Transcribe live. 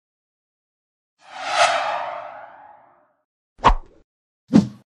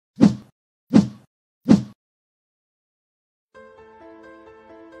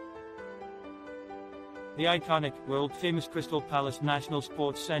The iconic, world-famous Crystal Palace National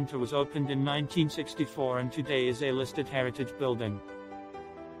Sports Centre was opened in 1964 and today is a listed heritage building.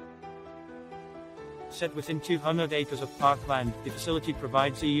 Set within 200 acres of parkland, the facility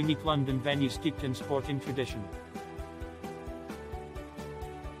provides a unique London venue steeped in sporting tradition.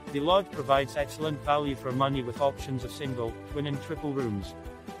 The lodge provides excellent value for money with options of single, twin and triple rooms.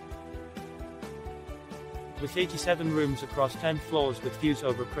 With 87 rooms across 10 floors with views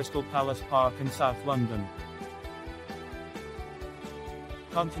over Crystal Palace Park in South London.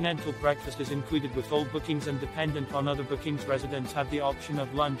 Continental breakfast is included with all bookings, and dependent on other bookings, residents have the option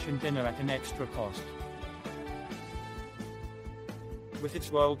of lunch and dinner at an extra cost. With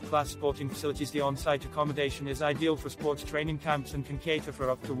its world-class sporting facilities, the on-site accommodation is ideal for sports training camps and can cater for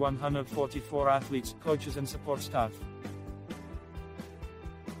up to 144 athletes, coaches and support staff.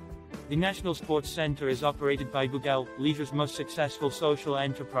 The National Sports Centre is operated by Google, leisure's most successful social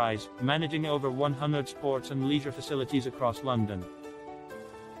enterprise, managing over 100 sports and leisure facilities across London.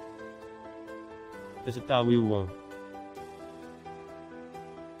 Visit Dawiwo.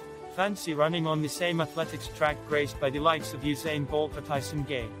 Fancy running on the same athletics track graced by the likes of Usain Bolt or Tyson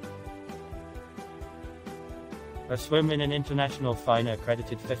Gay? Or swim in an international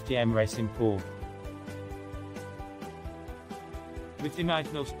FINA-accredited 50m racing pool? With the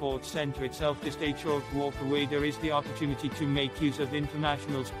National Sports Centre itself just a short walk away, there is the opportunity to make use of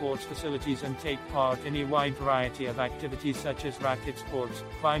international sports facilities and take part in a wide variety of activities such as racket sports,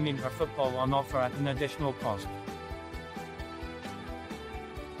 climbing or football on offer at an additional cost.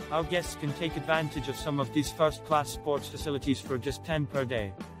 Our guests can take advantage of some of these first-class sports facilities for just £10 per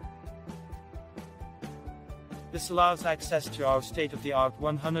day. This allows access to our state-of-the-art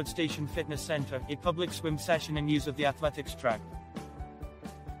 100-station fitness centre, a public swim session and use of the athletics track.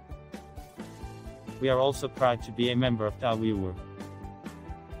 We are also proud to be a member of Dawiwo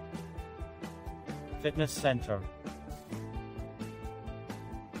Fitness Centre.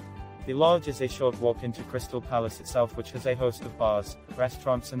 The lodge is a short walk into Crystal Palace itself, which has a host of bars,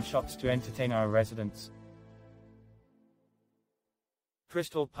 restaurants and shops to entertain our residents.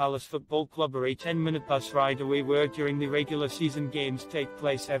 Crystal Palace Football Club are a 10-minute bus ride away, where during the regular season games take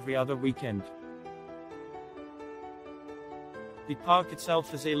place every other weekend. The park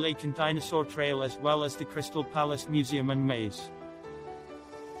itself has a lake and dinosaur trail, as well as the Crystal Palace Museum and Maze.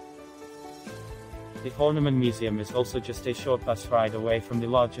 The Horniman Museum is also just a short bus ride away from the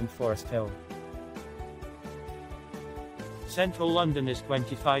lodge in Forest Hill. Central London is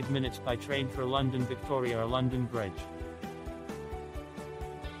 25 minutes by train for London Victoria or London Bridge.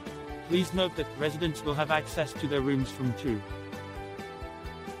 Please note that residents will have access to their rooms from 2.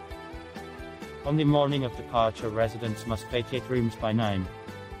 On the morning of departure, residents must vacate rooms by 9.